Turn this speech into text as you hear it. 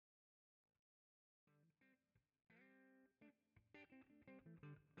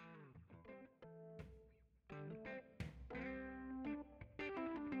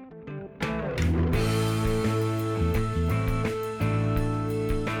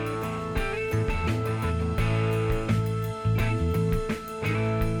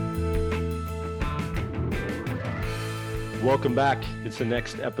Welcome back. It's the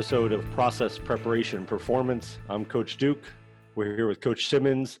next episode of Process Preparation and Performance. I'm Coach Duke. We're here with Coach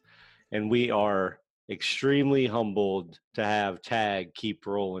Simmons, and we are extremely humbled to have tag keep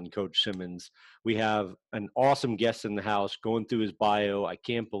rolling Coach Simmons. We have an awesome guest in the house going through his bio. I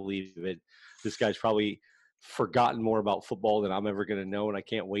can't believe it. This guy's probably forgotten more about football than I'm ever going to know, and I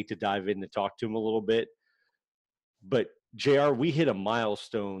can't wait to dive in to talk to him a little bit. But JR, we hit a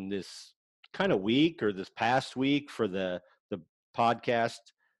milestone this kind of week or this past week for the podcast.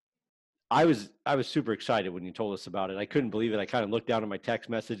 I was super excited when you told us about it. I couldn't believe it. I kind of looked down at my text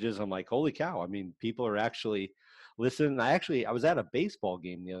messages. I'm like, holy cow. I mean, people are actually listening. I was at a baseball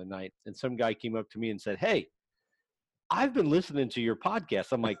game the other night and some guy came up to me and said, "Hey, I've been listening to your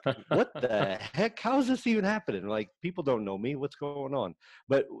podcast." I'm like, what the heck? How is this even happening? Like, people don't know me. What's going on?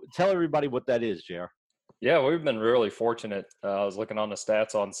 But tell everybody what that is, JR. Yeah, we've been really fortunate. I was looking on the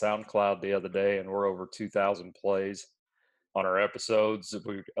stats on SoundCloud the other day, and we're over 2,000 plays on our episodes.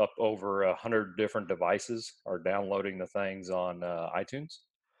 We're up over 100 different devices are downloading the things on iTunes.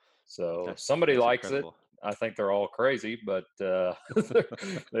 So somebody That's likes it. incredible. I think they're all crazy, but they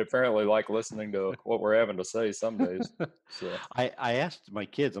apparently like listening to what we're having to say some days. So I asked my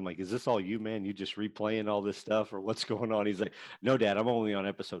kids, I'm like, is this all you, man? You just replaying all this stuff or what's going on? He's like, no, Dad, I'm only on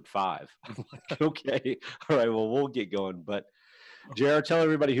episode 5. I'm like, okay. All right, well, we'll get going. But JR, tell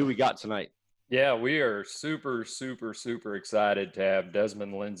everybody who we got tonight. yeah, we are super, super, super excited to have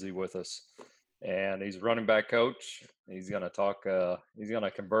Desmond Lindsay with us. And he's running back coach. He's going to talk, he's going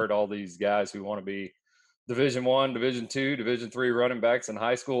to convert all these guys who want to be Division One, Division Two, Division Three running backs in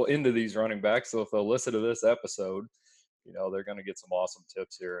high school into these running backs. So if they'll listen to this episode, they're going to get some awesome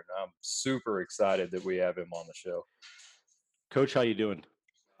tips here. And I'm super excited that we have him on the show. Coach, how you doing?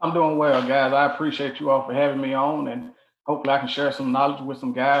 I'm doing well, guys. I appreciate you all for having me on, and hopefully I can share some knowledge with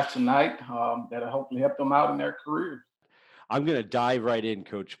some guys tonight that'll hopefully help them out in their career. I'm going to dive right in,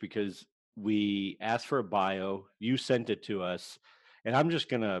 Coach, because we asked for a bio. You sent it to us. And I'm just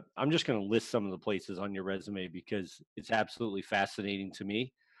gonna list some of the places on your resume because it's absolutely fascinating to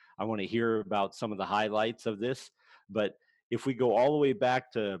me. I want to hear about some of the highlights of this. But if we go all the way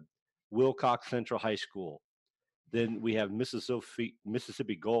back to Wilcox Central High School, then we have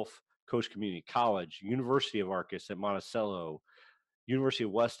Mississippi Gulf Coast Community College, University of Arcus at Monticello, University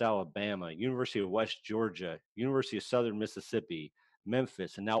of West Alabama, University of West Georgia, University of Southern Mississippi,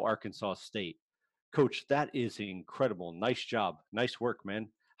 Memphis, and now Arkansas State. Coach, that is incredible. Nice job. Nice work, man.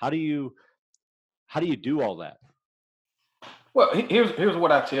 How do you do all that? Well, here's what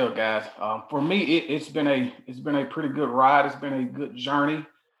I tell guys. For me, it's been a pretty good ride. It's been a good journey,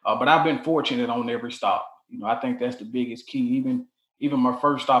 but I've been fortunate on every stop. I think that's the biggest key. Even my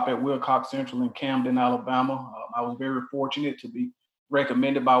first stop at Wilcox Central in Camden, Alabama, I was very fortunate to be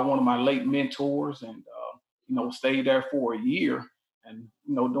recommended by one of my late mentors, and stayed there for a year. And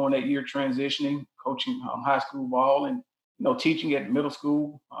during that year transitioning, coaching high school ball, and teaching at the middle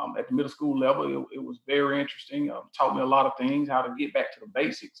school level, it was very interesting. Taught me a lot of things, how to get back to the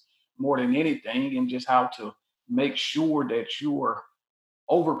basics more than anything, and just how to make sure that you're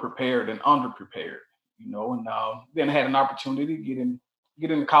over prepared and under prepared. And then I had an opportunity to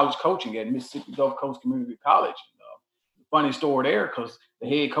get into college coaching at Mississippi Gulf Coast Community College. Funny story there, because the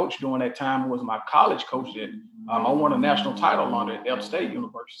head coach during that time was my college coach that I won a national title under at Delta State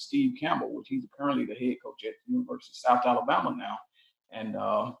University, Steve Campbell, which he's currently the head coach at the University of South Alabama now. And,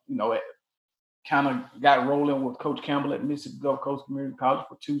 it kind of got rolling with Coach Campbell at Mississippi Gulf Coast Community College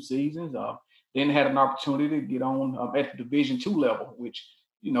for 2 seasons. Then had an opportunity to get on at the Division II level, which,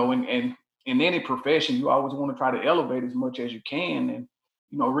 and in any profession, you always want to try to elevate as much as you can. And,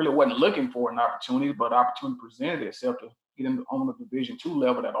 really wasn't looking for an opportunity, but opportunity presented itself to get on the Division II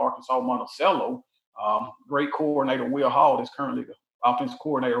level at Arkansas Monticello. Great coordinator Will Hall is currently the offensive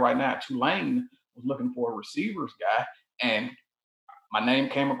coordinator right now at Tulane, was looking for a receivers guy, and my name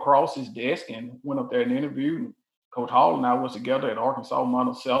came across his desk and went up there and interviewed. Coach Hall and I was together at Arkansas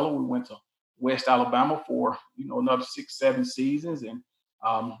Monticello. We went to West Alabama for another 6-7 seasons, and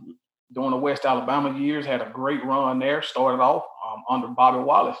during the West Alabama years, had a great run there. Started off under Bobby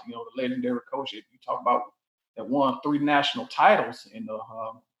Wallace, the legendary coach that you talk about that won 3 national titles in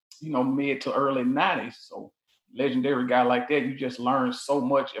the mid to early 90s. So legendary guy like that, you just learn so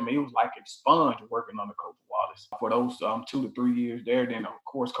much. I mean, it was like a sponge working under Coach Wallace for those 2 to 3 years there. Then of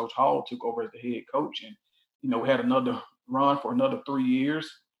course Coach Hall took over as the head coach, and we had another run for another 3 years.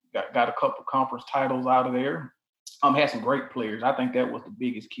 Got a couple of conference titles out of there. Had some great players. I think that was the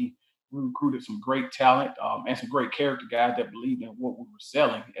biggest key. We recruited some great talent and some great character guys that believed in what we were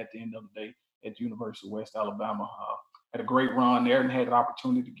selling at the end of the day at the University of West Alabama. had a great run there and had an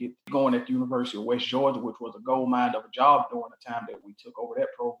opportunity to get going at the University of West Georgia, which was a gold mine of a job during the time that we took over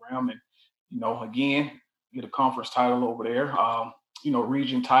that program. And, again, get a conference title over there,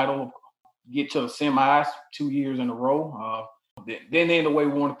 region title, get to the semis 2 years in a row. Then end the way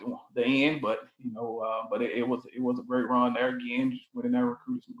we wanted to end, but it was a great run there again. Just went in there,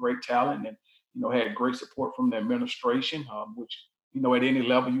 recruited some great talent, and had great support from the administration, which at any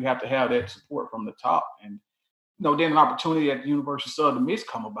level you have to have that support from the top. And then an opportunity at the University of Southern Miss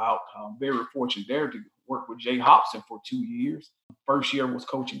come about. Very fortunate there to work with Jay Hobson for 2 years. First year was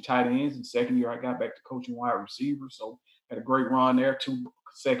coaching tight ends, and second year I got back to coaching wide receivers. So had a great run there, 2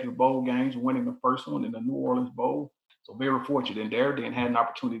 consecutive bowl games, winning the first one in the New Orleans Bowl. So very fortunate in there. Then had an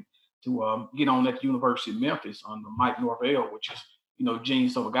opportunity to get on at the University of Memphis under Mike Norvell, which is,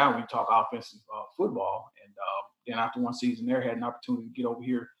 genius of a guy when you talk offensive football. And then after one season there, had an opportunity to get over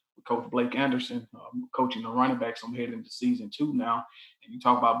here with Coach Blake Anderson, coaching the running backs. I'm heading into season 2 now. And you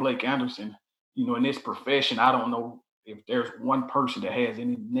talk about Blake Anderson, in this profession, I don't know if there's one person that has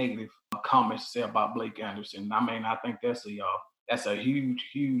any negative comments to say about Blake Anderson. I mean, I think that's a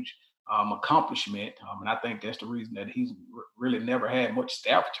huge accomplishment. And I think that's the reason that he's really never had much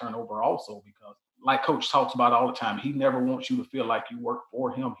staff turnover also, because like Coach talks about all the time, he never wants you to feel like you work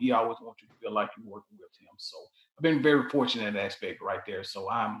for him. He always wants you to feel like you work with him. So I've been very fortunate in that aspect right there. So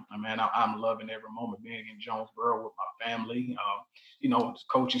I'm loving every moment being in Jonesboro with my family. The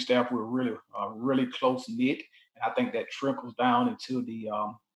coaching staff, we're really close knit. And I think that trickles down into the,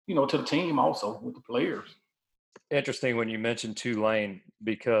 to the team also with the players. Interesting when you mentioned Tulane,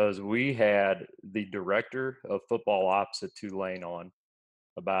 because we had the director of football ops at Tulane on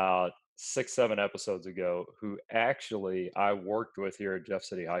about 6-7 episodes ago, who actually I worked with here at Jeff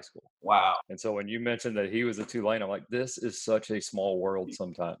City High School. Wow. And so when you mentioned that he was at Tulane, I'm like, this is such a small world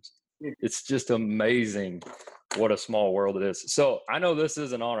sometimes. It's just amazing what a small world it is. So I know this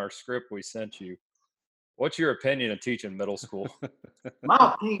isn't on our script we sent you. What's your opinion of teaching middle school?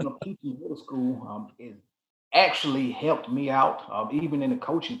 My opinion of teaching middle school is actually helped me out, even in the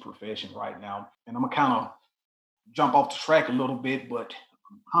coaching profession right now. And I'm gonna kind of jump off the track a little bit, but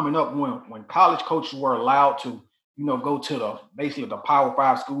coming up when college coaches were allowed to, go to basically the Power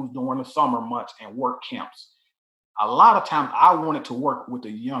 5 schools during the summer months and work camps. A lot of times I wanted to work with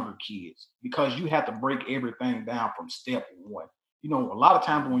the younger kids because you have to break everything down from step one. A lot of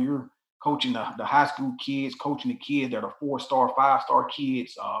times when you're coaching the high school kids, coaching the kids that are 4-star, 5-star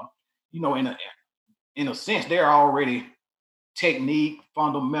kids, in a sense, they're already technique,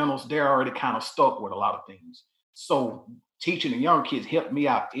 fundamentals, they're already kind of stuck with a lot of things. So teaching the younger kids helped me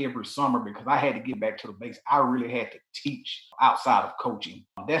out every summer because I had to get back to the basics. I really had to teach outside of coaching.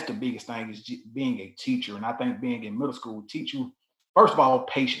 That's the biggest thing, is being a teacher. And I think being in middle school will teach you, first of all,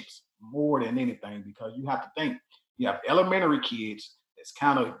 patience more than anything, because you have to think, you have elementary kids that's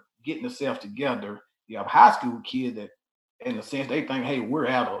kind of getting themselves together. You have high school kids that, in a sense, they think, hey, we're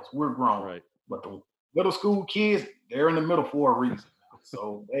adults, we're grown. Right. But the middle school kids, they're in the middle for a reason.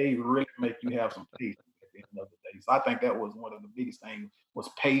 So they really make you have some patience at the end of the day. So I think that was one of the biggest things, was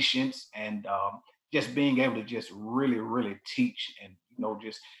patience, and just being able to just really teach, and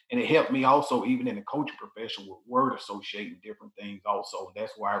and it helped me also even in the coaching profession with word associating different things also.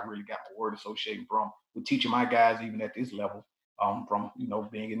 That's where I really got the word associating from, with teaching my guys even at this level, from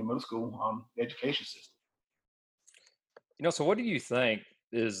being in the middle school education system. So what do you think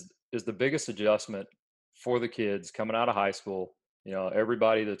is the biggest adjustment for the kids coming out of high school?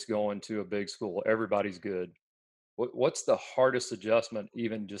 Everybody that's going to a big school, everybody's good. What's the hardest adjustment,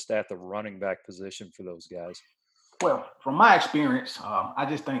 even just at the running back position, for those guys? Well, from my experience, I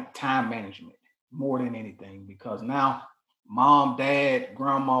just think time management more than anything, because now mom, dad,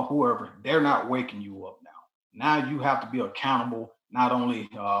 grandma, whoever, they're not waking you up now. Now you have to be accountable, not only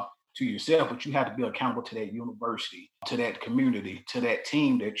to yourself, but you have to be accountable to that university, to that community, to that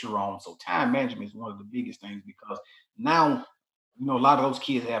team that you're on. So time management is one of the biggest things, because now, a lot of those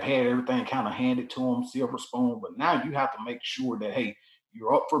kids have had everything kind of handed to them, silver spoon, but now you have to make sure that, hey,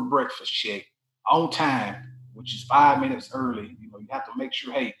 you're up for breakfast check on time, which is 5 minutes early. You have to make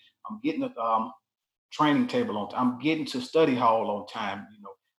sure, hey, I'm getting the training table on time. I'm getting to study hall on time.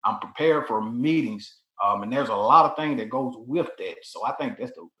 I'm prepared for meetings. And there's a lot of things that goes with that. So I think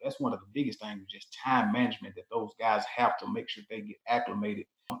that's one of the biggest things, just time management, that those guys have to make sure they get acclimated,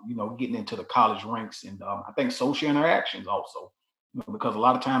 getting into the college ranks. And I think social interactions also, because a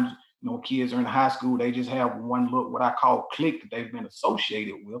lot of times, kids are in high school, they just have one look, what I call clique, that they've been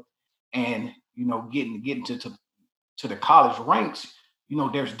associated with. And, getting to the college ranks,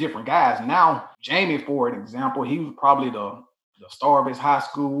 there's different guys. Now, Jamie, for an example, he was probably the star of his high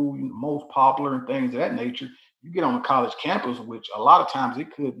school, most popular and things of that nature. you get on a college campus, which a lot of times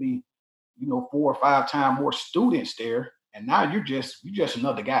it could be, 4 or 5 times more students there, and now you're just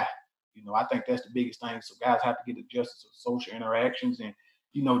another guy. I think that's the biggest thing. So guys have to get adjusted to social interactions and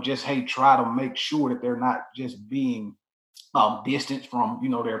just hey, try to make sure that they're not just being distance from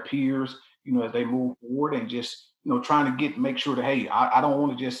their peers, as they move forward, and just trying to make sure that hey, I don't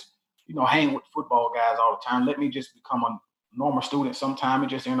want to just hang with football guys all the time. Let me just become a normal student sometime and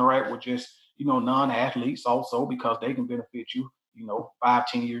just interact with just non-athletes also, because they can benefit you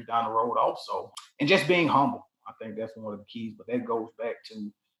 5-10 years down the road also. And just being humble, I think that's one of the keys. But that goes back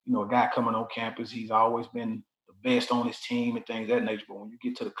to a guy coming on campus. He's always been the best on his team and things of that nature. But when you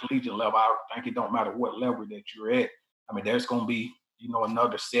get to the collegiate level, I think it don't matter what level that you're at. I mean, there's going to be,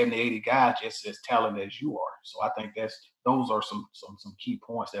 another 70, 80 guys just as talented as you are. So I think those are some key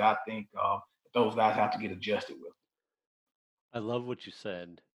points that I think those guys have to get adjusted with. I love what you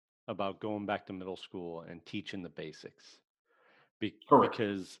said about going back to middle school and teaching the basics. Correct.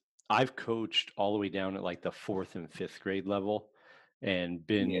 Because I've coached all the way down at like the 4th and 5th grade level and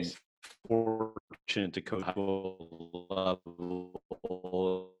been Yes. fortunate to coach level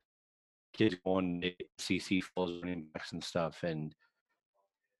kids on CC flows running backs and stuff. And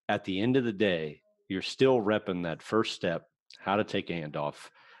at the end of the day, you're still repping that first step, how to take a handoff,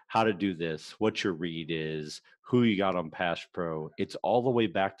 how to do this, what your read is, who you got on pass pro. It's all the way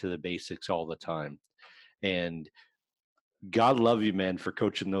back to the basics all the time. And God love you, man, for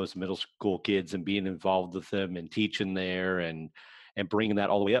coaching those middle school kids and being involved with them and teaching there and bringing that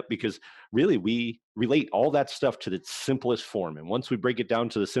all the way up, because really we relate all that stuff to the simplest form. And once we break it down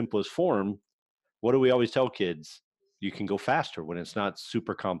to the simplest form, what do we always tell kids? You can go faster when it's not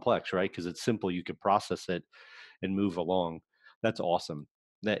super complex, right? Because it's simple. You can process it and move along. That's awesome.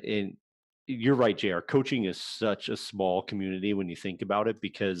 And you're right, JR. Coaching is such a small community when you think about it,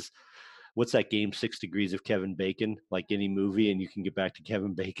 because what's that game, 6 Degrees of Kevin Bacon, like any movie, and you can get back to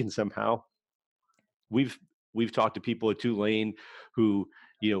Kevin Bacon somehow. We've talked to people at Tulane who,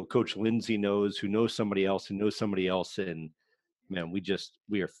 Coach Lindsay knows, who knows somebody else, who knows somebody else. And man,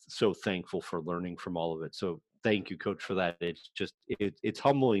 we are so thankful for learning from all of it. So thank you, Coach, for that. It's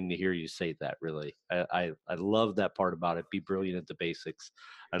humbling to hear you say that. Really, I love that part about it. Be brilliant at the basics.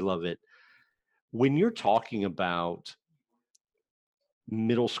 I love it. When you're talking about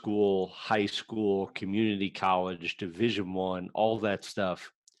middle school, high school, community college, Division I, all that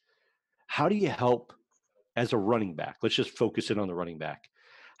stuff, how do you help as a running back? Let's just focus in on the running back.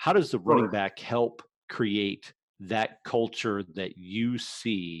 How does the running Correct. back help create that culture that you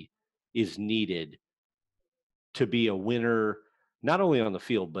see is needed to be a winner, not only on the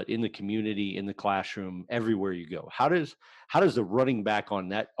field, but in the community, in the classroom, everywhere you go? How does the running back on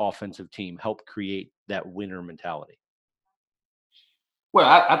that offensive team help create that winner mentality? Well,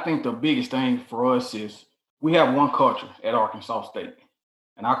 I think the biggest thing for us is we have one culture at Arkansas State,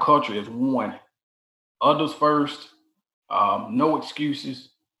 and our culture is one: others first, no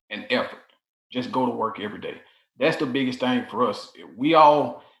excuses, and effort. Just go to work every day. That's the biggest thing for us. We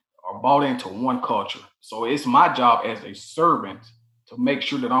all are bought into one culture. So it's my job as a servant to make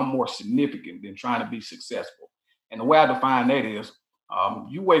sure that I'm more significant than trying to be successful. And the way I define that is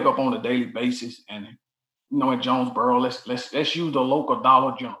you wake up on a daily basis and in Jonesboro, let's use the local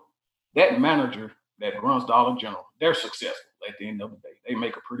Dollar General. That manager that runs Dollar General, they're successful at the end of the day. They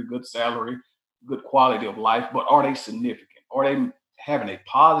make a pretty good salary, good quality of life, but are they significant? Are they having a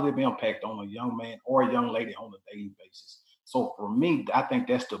positive impact on a young man or a young lady on a daily basis? So for me, I think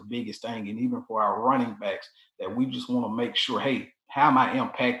that's the biggest thing. And even for our running backs, that we just want to make sure, hey, how am I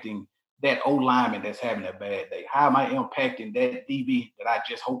impacting that O lineman that's having a bad day? How am I impacting that DB that I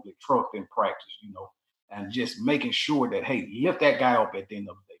just hopefully trucked in practice? And just making sure that hey, lift that guy up at the end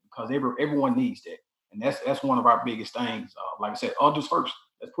of the day, because everyone needs that, and that's one of our biggest things. Like I said, others first.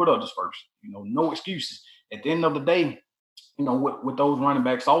 Let's put others first. No excuses. At the end of the day, with those running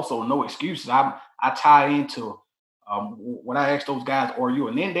backs also, no excuses. I tie into what I ask those guys: are you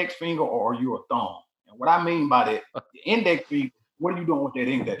an index finger or are you a thumb? And what I mean by that, the index finger, what are you doing with that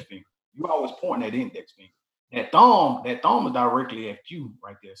index finger? You always pointing that index finger. That thumb is directly at you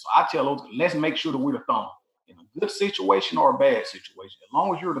right there. So I tell those, let's make sure that we're the thumb in a good situation or a bad situation. As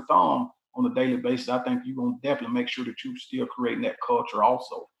long as you're the thumb on a daily basis, I think you're gonna definitely make sure that you're still creating that culture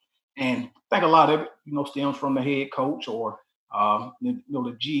also. And I think a lot of it, stems from the head coach or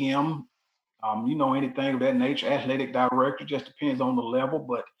the GM, anything of that nature, athletic director, just depends on the level.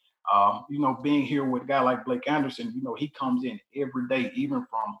 But being here with a guy like Blake Anderson, he comes in every day, even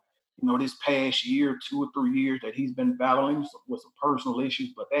from this past year, 2 or 3 years that he's been battling with some personal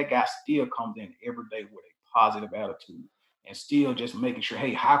issues, but that guy still comes in every day with a positive attitude and still just making sure,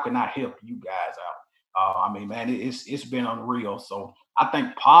 hey, how can I help you guys out? I mean, man, it's been unreal. So I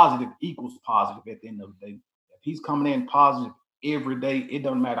think positive equals positive at the end of the day. If he's coming in positive every day, it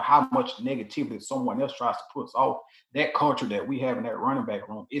doesn't matter how much negativity someone else tries to put us off. That culture that we have in that running back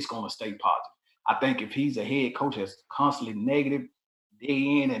room, it's going to stay positive. I think if he's a head coach that's constantly negative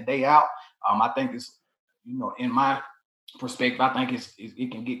day in and day out, I think it's, in my perspective, I think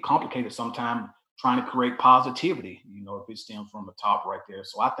it can get complicated sometimes trying to create positivity, if it stems from the top right there.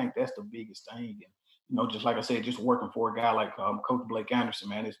 So I think that's the biggest thing. And, just like I said, just working for a guy like Coach Blake Anderson,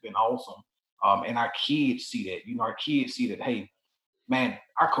 man, it's been awesome. And our kids see that, our kids see that, hey, man,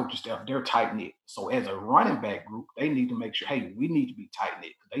 our coaching staff, they're tight knit. So as a running back group, they need to make sure, hey, we need to be tight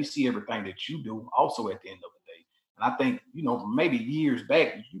knit. They see everything that you do also at the end of the day. And I think, maybe years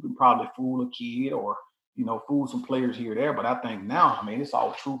back, you could probably fool a kid or, fool some players here or there. But I think now, I mean, it's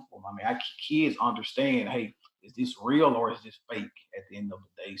all truthful. I mean, our kids understand, hey, is this real or is this fake at the end of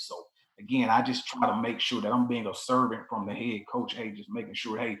the day? So again, I just try to make sure that I'm being a servant from the head coach, hey, just making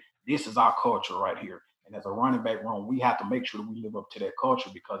sure, hey, this is our culture right here. And as a running back room, we have to make sure that we live up to that culture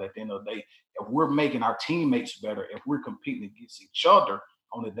because at the end of the day, if we're making our teammates better, if we're competing against each other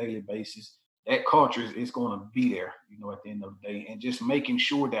on a daily basis, that culture is going to be there, at the end of the day. And just making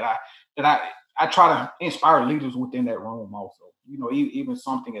sure that I try to inspire leaders within that room also. Even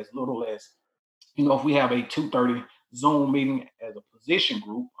something as little as, if we have a 2:30 Zoom meeting as a position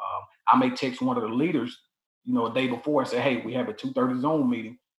group, I may text one of the leaders, a day before and say, hey, we have a 2:30 Zoom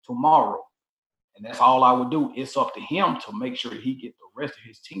meeting tomorrow. And that's all I would do. It's up to him to make sure that he get the rest of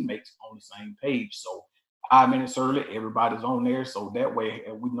his teammates on the same page. So 5 minutes early, everybody's on there. So that way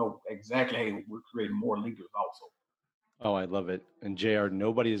we know exactly, hey, we're creating more leaders also. Oh, I love it. And JR,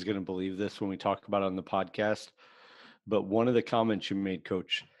 nobody is going to believe this when we talk about it on the podcast. But one of the comments you made,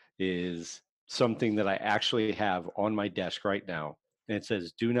 Coach, is something that I actually have on my desk right now. And it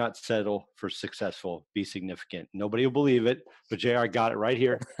says, do not settle for successful, be significant. Nobody will believe it, but JR got it right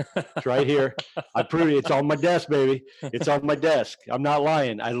here. It's right here. I proved it. It's on my desk, baby. It's on my desk. I'm not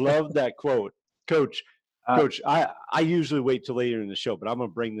lying. I love that quote. Coach, I usually wait till later in the show, but I'm going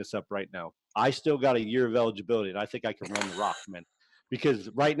to bring this up right now. I still got a year of eligibility, and I think I can run the rock, man. Because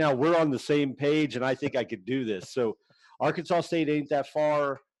right now we're on the same page, and I think I could do this. So Arkansas State ain't that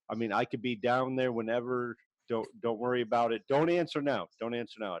far. I mean, I could be down there whenever. Don't worry about it. Don't answer now. Don't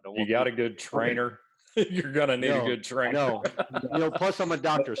answer now. I don't. You got a good trainer. You're gonna need a good trainer. No. Plus, I'm a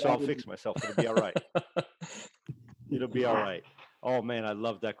doctor, so I'll fix myself. It'll be all right. It'll be all right. Oh man, I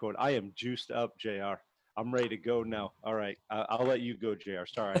love that quote. I am juiced up, JR. I'm ready to go now. All right, I'll let you go, JR.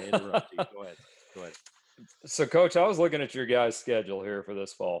 Sorry, I interrupted you. Go ahead. So, Coach, I was looking at your guys' schedule here for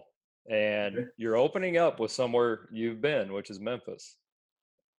this fall, and you're opening up with somewhere you've been, which is Memphis.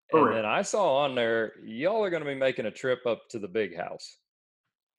 Correct. And then I saw on there, y'all are going to be making a trip up to the Big House.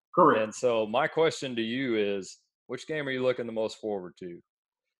 Correct. And so my question to you is, which game are you looking the most forward to?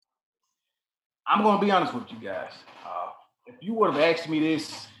 I'm going to be honest with you guys. If you would have asked me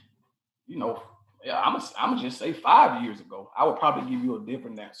this, I'm gonna just say 5 years ago, I would probably give you a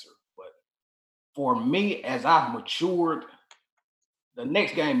different answer. But for me, as I've matured, the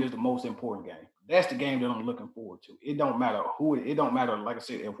next game is the most important game. That's the game that I'm looking forward to. It don't matter who it don't matter, like I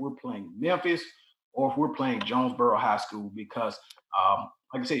said, if we're playing Memphis or if we're playing Jonesboro High School, because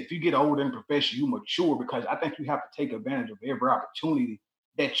like I said, if you get older in profession, you mature because I think you have to take advantage of every opportunity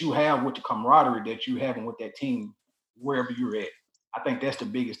that you have with the camaraderie that you having with that team wherever you're at. I think that's the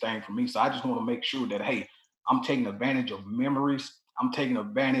biggest thing for me. So I just want to make sure that, hey, I'm taking advantage of memories. I'm taking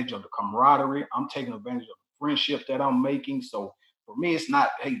advantage of the camaraderie. I'm taking advantage of the friendships that I'm making. So for me, it's not,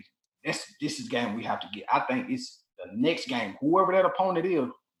 hey, this is game we have to get. I think it's the next game, whoever that opponent is,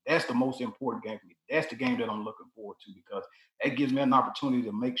 that's the most important game for me. That's the game that I'm looking forward to because that gives me an opportunity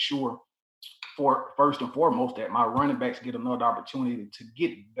to make sure, for first and foremost, that my running backs get another opportunity to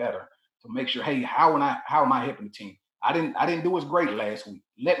get better, to make sure, hey, how am I helping the team? I didn't do as great last week.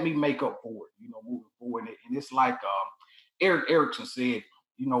 Let me make up for it, moving forward. And it's like Eric Erickson said,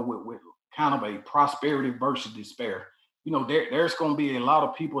 with kind of a prosperity versus despair. There's going to be a lot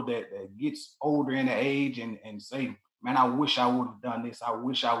of people that gets older in the age and say, man, I wish I would have done this. I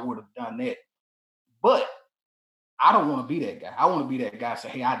wish I would have done that. But I don't want to be that guy. I want to be that guy. Say,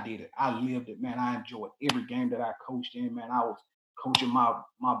 hey, I did it. I lived it, man. I enjoyed every game that I coached in, man. I was coaching my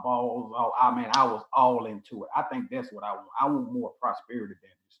balls. I was all into it. I think that's what I want. I want more prosperity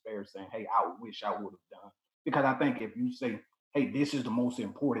than despair. Saying, hey, I wish I would have done. Because I think if you say, hey, this is the most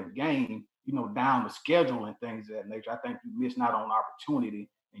important game, down the schedule and things of that nature, I think you miss out on opportunity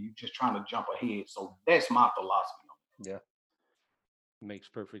and you're just trying to jump ahead. So that's my philosophy. Yeah. Makes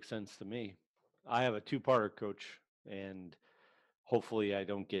perfect sense to me. I have a two-parter, Coach, and hopefully I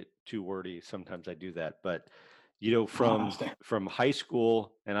don't get too wordy. Sometimes I do that, but I understand. from high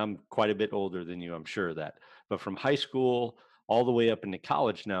school, and I'm quite a bit older than you, I'm sure of that, but from high school all the way up into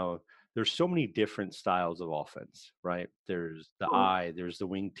college now, there's so many different styles of offense, right? There's the Sure. I, there's the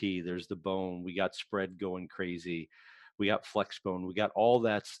wing T, there's the bone. We got spread going crazy. We got flex bone. We got all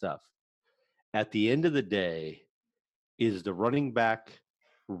that stuff. At the end of the day, is the running back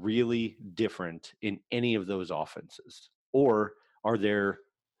really different in any of those offenses? Or are there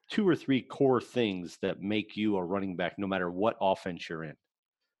two or three core things that make you a running back no matter what offense you're in?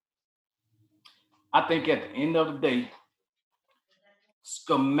 I think at the end of the day,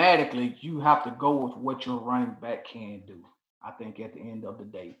 schematically, you have to go with what your running back can do. I think at the end of the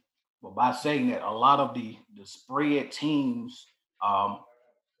day. But by saying that, a lot of the spread teams, um,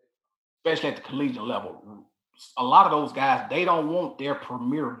 especially at the collegiate level, a lot of those guys they don't want their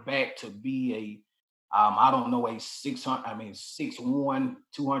premier back to be I don't know, a 600, 6'1",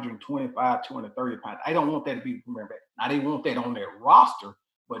 225, 230 pounds. I don't want that to be the premier back. Now they want that on their roster,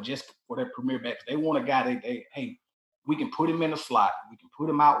 but just for their premier back, they want a guy they hey, we can put him in the slot, we can put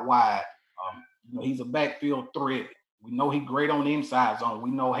him out wide. He's a backfield threat. We know he's great on the inside zone. We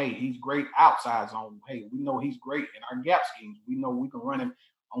know, hey, he's great outside zone. Hey, we know he's great in our gap schemes. We know we can run him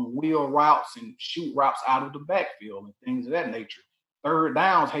on wheel routes and shoot routes out of the backfield and things of that nature. Third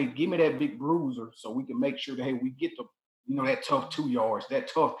downs, hey, give me that big bruiser so we can make sure that, hey, we get the, that tough 2 yards, that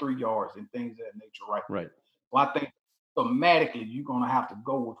tough 3 yards and things of that nature right there. Right. Well, I think thematically you're going to have to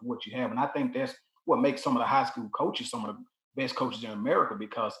go with what you have. And I think that's what makes some of the high school coaches some of the best coaches in America,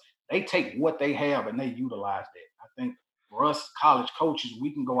 because they take what they have and they utilize that. I think for us college coaches,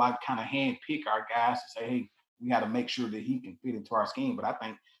 we can go out and kind of hand pick our guys to say, hey, we got to make sure that he can fit into our scheme. But I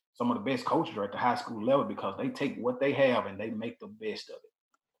think some of the best coaches are at the high school level because they take what they have and they make the best of it.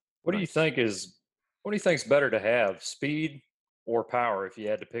 What do you Right. think is what do you think is better to have, speed or power, if you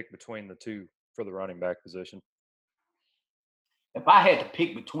had to pick between the two for the running back position? If I had to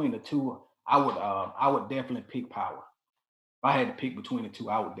pick between the two, I would definitely pick power. If I had to pick between the two,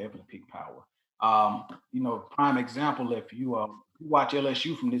 I would definitely pick power. Prime example, if you watch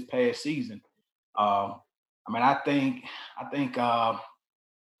LSU from this past season, I think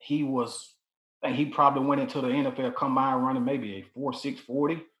he was, I think he probably went into the NFL combine running maybe a 4.6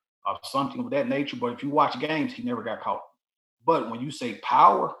 40 or something of that nature. But if you watch games, he never got caught. But when you say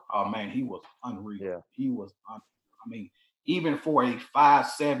power, oh man, he was unreal. Yeah. He was, I mean, even for a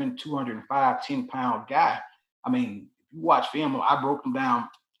 5'7", 205, 10-pound guy, I mean, if you watch film, I broke him down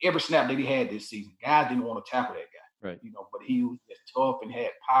every snap that he had this season. Guys didn't want to tackle that guy, Right. but he was just tough and had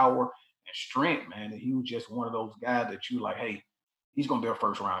power and strength, man. And he was just one of those guys that you like, hey, he's going to be a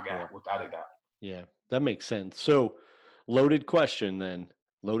first round guy Yeah. without a doubt. Yeah, that makes sense. So, loaded question then.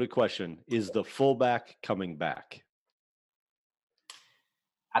 Loaded question. Is the fullback coming back?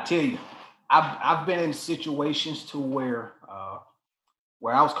 I tell you, I've been in situations to where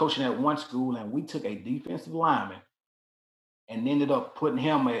I was coaching at one school and we took a defensive lineman and ended up putting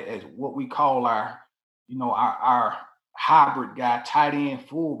him as what we call our hybrid guy, tight end,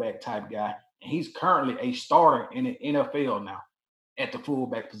 fullback type guy, and he's currently a starter in the NFL now at the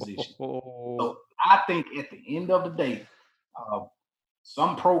fullback position. Oh, So I think at the end of the day, uh,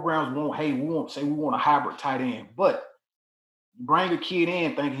 some programs won't. Hey, we won't say we want a hybrid tight end, but you bring a kid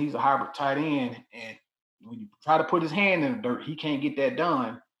in thinking he's a hybrid tight end, and when you try to put his hand in the dirt, he can't get that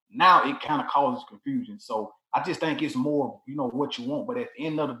done. Now it kind of causes confusion. So I just think it's more, what you want. But at the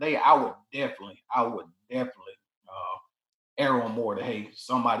end of the day, I would definitely err on more that hey,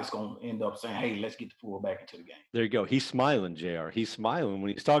 somebody's going to end up saying, hey, let's get the fullback into the game. there you go. He's smiling, JR. He's smiling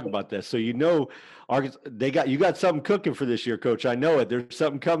when he's talking about this. So you got something cooking for this year, Coach. I know it. There's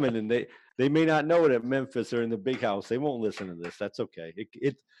something coming, and they may not know it at Memphis or in the big house. They won't listen to this. That's okay.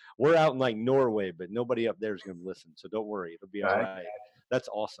 We're out in like Norway, but nobody up there is going to listen. So don't worry. It'll be all right. That's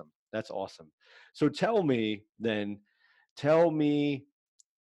awesome. That's awesome. So tell me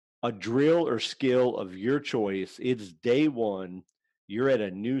a drill or skill of your choice. It's day one. You're at a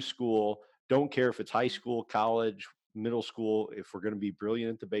new school. Don't care if it's high school, college, middle school. If we're going to be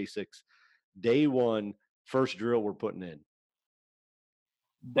brilliant at the basics, day one, first drill we're putting in.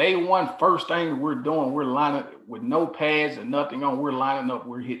 Day one, first thing we're doing, we're lining with no pads and nothing on. We're lining up.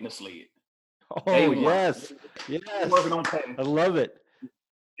 We're hitting the sled. Oh, yes. Yes. We're working on pads. I love it.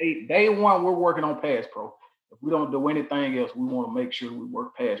 Day one, we're working on pass pro. If we don't do anything else, we want to make sure we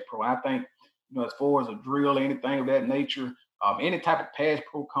work pass pro. I think, as far as a drill, anything of that nature, any type of pass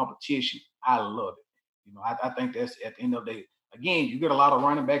pro competition, I love it. I think that's at the end of the day. Again, you get a lot of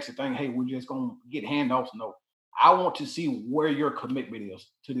running backs that think, hey, we're just going to get handoffs. No, I want to see where your commitment is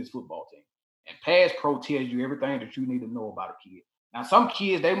to this football team. And pass pro tells you everything that you need to know about a kid. Now, some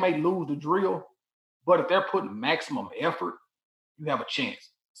kids, they may lose the drill, but if they're putting maximum effort, you have a chance.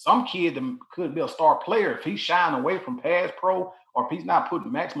 Some kid could be a star player. If he's shying away from pass pro, or if he's not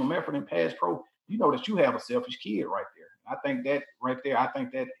putting maximum effort in pass pro, you know that you have a selfish kid right there. I think that right there, I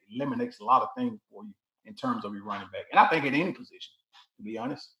think that eliminates a lot of things for you in terms of your running back. And I think at any position, to be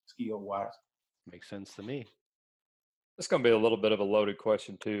honest, skill wise. Makes sense to me. It's going to be a little bit of a loaded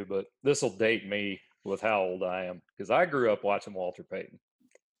question too, but this will date me with how old I am because I grew up watching Walter Payton,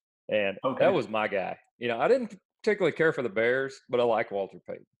 and that was my guy. You know, I didn't particularly care for the Bears, but I like Walter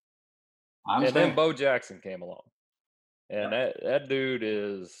Payton. And then Bo Jackson came along, and that dude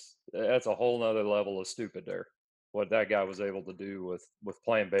that's a whole nother level of stupid there. What that guy was able to do with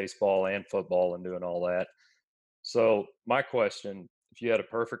playing baseball and football and doing all that. So my question, if you had a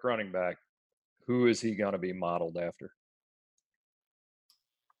perfect running back, who is he going to be modeled after?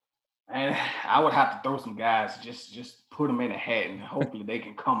 And I would have to throw some guys, just put them in a hat and hopefully they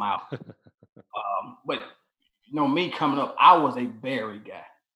can come out. But you know, me coming up, I was a Barry guy.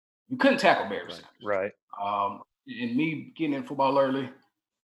 You couldn't tackle Barry Sanders. Right. And me getting in football early,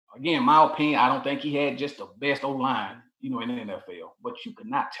 again, my opinion, I don't think he had just the best O-line, you know, in the NFL. But you could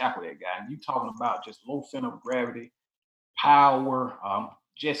not tackle that guy. And you talking about just low center of gravity, power,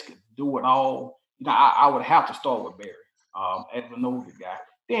 just could do it all. You know, I would have to start with Barry as an older guy.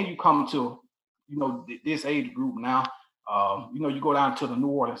 Then you come to, you know, this age group now. You know, you go down to the New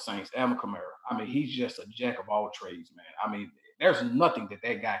Orleans Saints, Alvin Kamara. I mean, he's just a jack of all trades, man. I mean, there's nothing that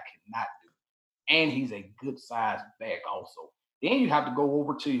guy cannot do. And he's a good sized back also. Then you have to go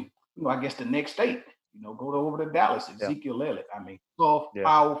over to, you know, I guess the next state, you know, go over to Dallas, Ezekiel Elliott. I mean, soft,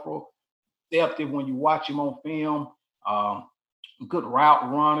 powerful, deceptive when you watch him on film, good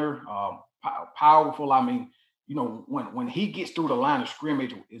route runner, powerful. I mean, you know, when he gets through the line of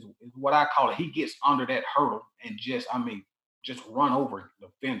scrimmage is what I call it. He gets under that hurdle and just run over the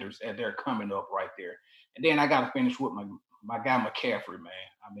defenders as they're coming up right there. And then I got to finish with my guy McCaffrey, man.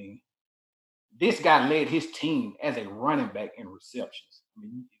 I mean, this guy led his team as a running back in receptions. I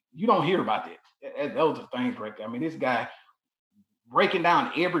mean, you don't hear about that. Those are things right there. I mean, this guy breaking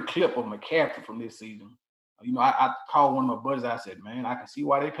down every clip of McCaffrey from this season. You know, I called one of my buddies. I said, man, I can see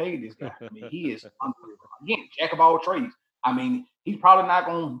why they paid this guy. I mean, he is unbelievable. Again, jack of all trades. I mean, he's probably not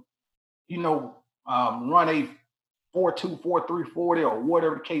going to, you know, run a 4.2, 4.3 40 or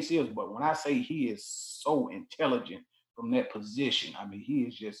whatever the case is. But when I say he is so intelligent from that position, I mean, he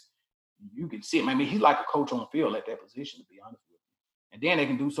is just, you can see him. I mean, he's like a coach on the field at that position, to be honest with you. And then they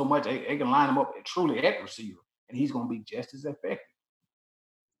can do so much. They can line him up truly at receiver, and he's going to be just as effective.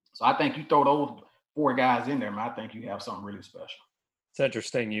 So I think you throw those 4 guys in there, man, I think you have something really special. It's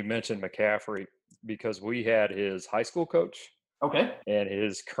interesting you mentioned McCaffrey because we had his high school coach and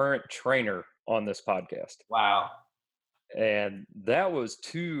his current trainer on this podcast. Wow. And that was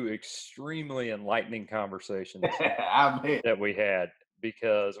 2 extremely enlightening conversations that we had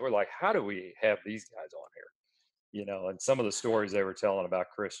because we're like, how do we have these guys on here? You know, and some of the stories they were telling about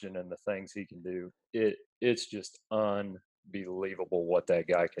Christian and the things he can do, it's just unbelievable what that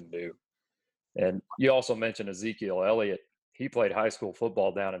guy can do. And you also mentioned Ezekiel Elliott. He played high school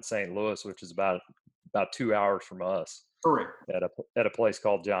football down in St. Louis, which is about 2 hours from us. Correct. At a place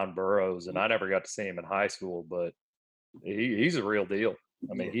called John Burroughs. And I never got to see him in high school, but he's a real deal.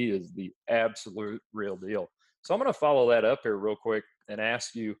 I mean, he is the absolute real deal. So I'm going to follow that up here real quick and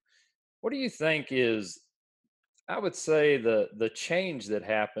ask you, what do you think is, I would say, the change that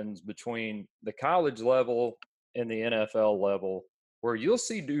happens between the college level and the NFL level, where you'll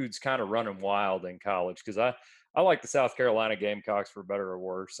see dudes kind of running wild in college? Because I like the South Carolina Gamecocks for better or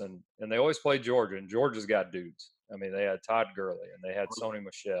worse, and they always play Georgia, and Georgia's got dudes. I mean, they had Todd Gurley, and they had Sony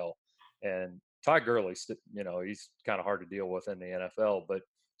Michel, and Todd Gurley, you know, he's kind of hard to deal with in the NFL, but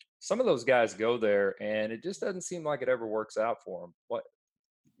some of those guys go there, and it just doesn't seem like it ever works out for them. What,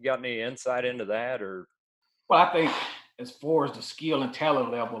 you got any insight into that? Or, well, I think as far as the skill and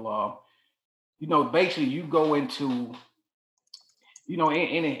talent level, you know, basically you go into, you know,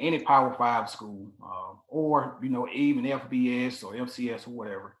 any Power 5 school, or, you know, even FBS or FCS or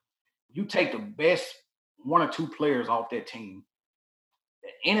whatever, you take the best 1 or 2 players off that team.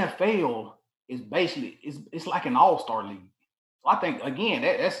 The NFL is basically, it's like an all-star league. So I think, again,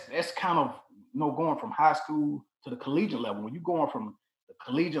 that's kind of, you know, going from high school to the collegiate level. When you're going from the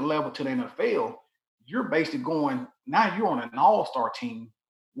collegiate level to the NFL, you're basically going, now you're on an all-star team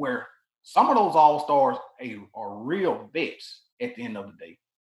where some of those all-stars are real vets at the end of the day.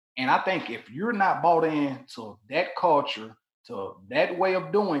 And I think if you're not bought in to that culture, to that way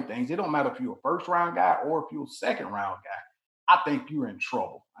of doing things, it don't matter if you're a first-round guy or if you're a second-round guy. I think you're in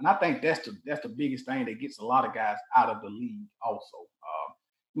trouble. And I think that's the biggest thing that gets a lot of guys out of the league. Also,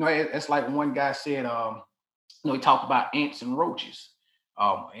 it's like one guy said, he talked about ants and roaches.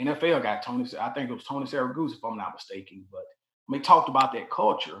 NFL guy Tony, I think it was Tony Saragusa, if I'm not mistaken, but he talked about that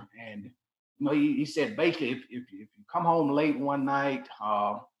culture, and he said basically if you come home late one night,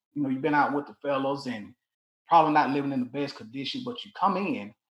 you've been out with the fellas and probably not living in the best condition, but you come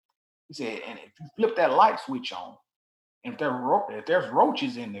in, he said, and if you flip that light switch on, and if there's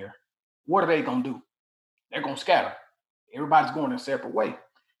roaches in there, what are they gonna do? They're gonna scatter. Everybody's going a separate way.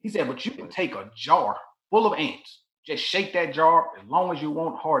 He said, but you can take a jar full of ants, just shake that jar as long as you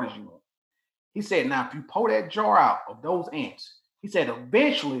want, hard as you want. He said, now if you pour that jar out of those ants, he said,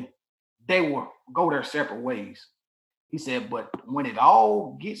 eventually they will go their separate ways. He said, but when it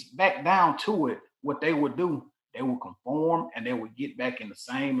all gets back down to it, what they would do, they will conform and they would get back in the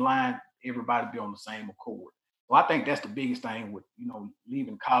same line. Everybody be on the same accord. Well, I think that's the biggest thing with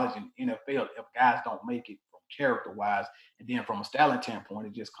leaving college and NFL. If guys don't make it from character wise, and then from a styling standpoint,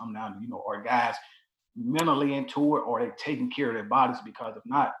 it just come down to are guys mentally into it, or they taking care of their bodies? Because if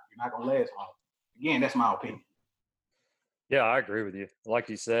not, you're not gonna last long. Again, that's my opinion. Yeah, I agree with you. Like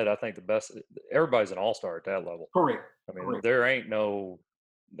you said, I think the best. Everybody's an all-star at that level. Correct. I mean, Correct. there ain't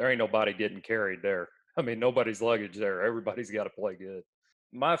nobody getting carried there. I mean, nobody's luggage there. Everybody's got to play good.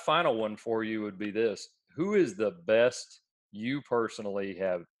 My final one for you would be this: who is the best you personally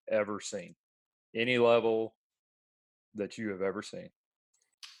have ever seen? Any level that you have ever seen?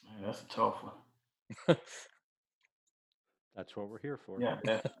 Man, that's a tough one. That's what we're here for. Yeah,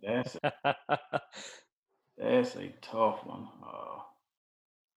 that's a tough one.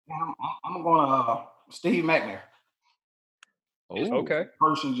 I'm going Steve McNair. Oh, Okay.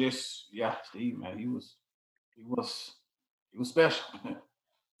 Person Steve, man, he was special.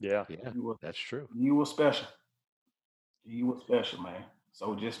 Yeah. that's true. He was special. He was special, man.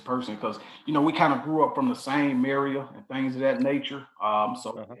 So just person, because we kind of grew up from the same area and things of that nature.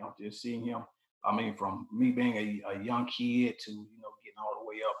 Just seeing him. I mean, from me being a young kid to getting all the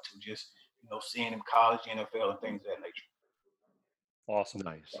way up to just seeing him college, NFL, and things of that nature. Awesome.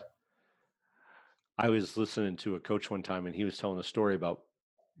 Nice. I was listening to a coach one time, and he was telling a story about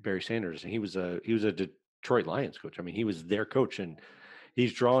Barry Sanders, and he was a Detroit Lions coach. I mean, he was their coach, and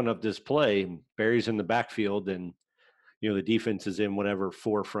he's drawing up this play. Barry's in the backfield, and the defense is in whatever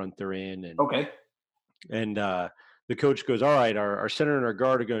forefront they're in, and okay. And the coach goes, all right, our center and our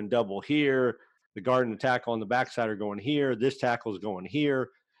guard are going double here. The guard and the tackle on the backside are going here. This tackle is going here.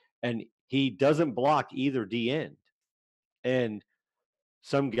 And he doesn't block either D end. And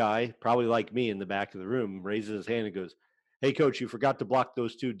some guy, probably like me in the back of the room, raises his hand and goes, hey, coach, you forgot to block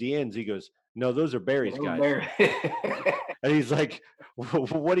those two D ends. He goes, no, those are Barry's guys. And he's like,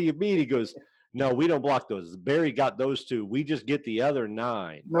 what do you mean? He goes, no, we don't block those. Barry got those two. We just get the other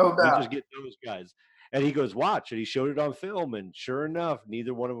 9. No doubt. We just get those guys. And he goes, watch. And he showed it on film. And sure enough,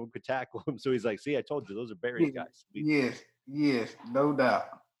 neither one of them could tackle him. So he's like, see, I told you, those are Barry's guys. Yes, no doubt.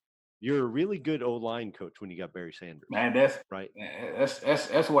 You're a really good O-line coach when you got Barry Sanders. Man, that's right.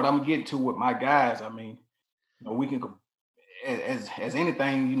 That's what I'm getting to with my guys. I mean, we can go as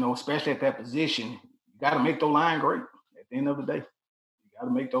anything, especially at that position, you got to make the line great. At the end of the day, you got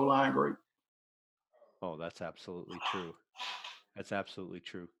to make the line great. Oh, that's absolutely true. That's absolutely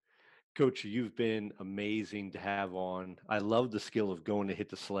true. Coach, you've been amazing to have on. I love the skill of going to hit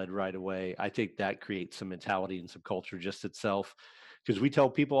the sled right away. I think that creates some mentality and some culture just itself, because we tell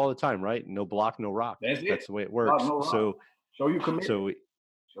people all the time, right? No block, no rock. That's the way it works. No so show your commitment.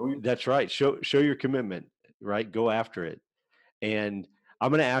 That's right. Show your commitment, right? Go after it. And I'm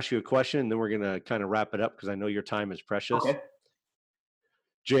going to ask you a question, and then we're going to kind of wrap it up because I know your time is precious. Okay.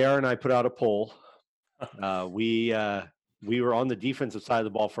 JR and I put out a poll. We were on the defensive side of the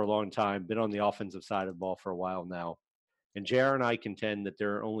ball for a long time, been on the offensive side of the ball for a while now. And JR and I contend that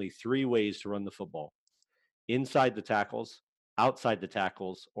there are only 3 ways to run the football: inside the tackles, outside the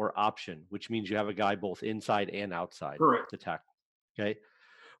tackles, or option, which means you have a guy both inside and outside the tackle. Okay.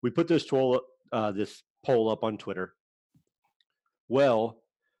 We put this poll up on Twitter. Well,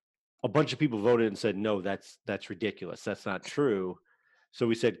 a bunch of people voted and said, no, that's ridiculous. That's not true. So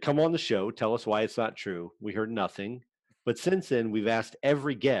we said, come on the show, tell us why it's not true. We heard nothing. But since then, we've asked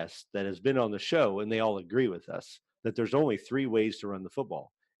every guest that has been on the show, and they all agree with us that there's only 3 ways to run the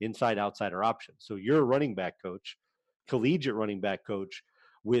football: inside, outside, or option. So you're a running back coach, collegiate running back coach,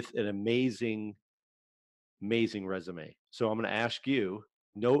 with an amazing resume. So I'm going to ask you,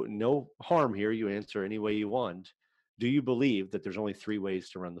 no harm here. You answer any way you want. Do you believe that there's only 3 ways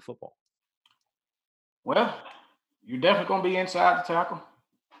to run the football? Well, you're definitely going to be inside the tackle.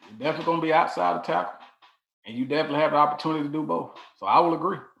 You're definitely going to be outside the tackle. and you definitely have the opportunity to do both. So I will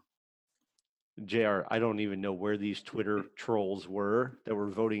agree. JR, I don't even know where these Twitter trolls were that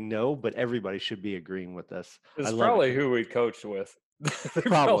were voting no, but everybody should be agreeing with us. It's probably who we coached with. They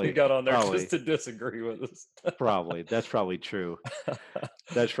probably got on there just to disagree with us. Probably. That's probably true.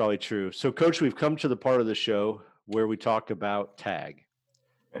 That's probably true. So, Coach, we've come to the part of the show where we talk about tag.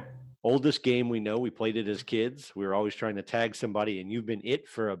 Oldest game we know. We played it as kids. We were always trying to tag somebody, and you've been it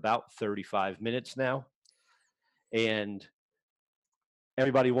for about 35 minutes now. And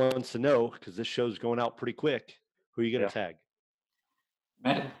everybody wants to know, because this show's going out pretty quick, who are you going to tag?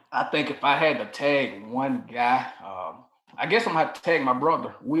 Man, I think if I had to tag one guy, I guess I'm going to have to tag my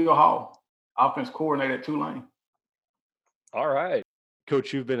brother, Will Hall, offense coordinator at Tulane. All right.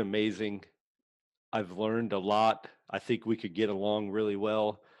 Coach, you've been amazing. I've learned a lot. I think we could get along really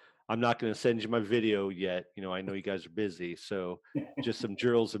well. I'm not going to send you my video yet. You know, I know you guys are busy. So just some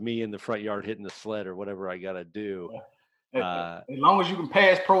drills of me in the front yard hitting the sled or whatever I got to do. As long as you can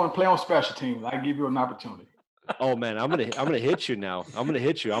pass pro and play on special teams, I give you an opportunity. Oh man, I'm gonna hit you now. I'm gonna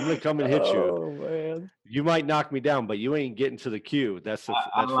hit you. I'm gonna come and hit you. Oh man, you might knock me down, but you ain't getting to the queue. That's for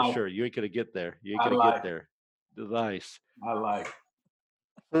sure. You ain't gonna get there. You ain't gonna get there. Nice. I like.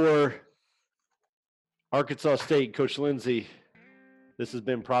 For Arkansas State, Coach Lindsey, this has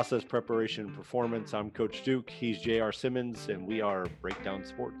been Process Preparation and Performance. I'm Coach Duke. He's JR Simmons, and we are Breakdown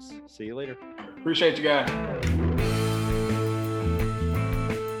Sports. See you later. Appreciate you guys.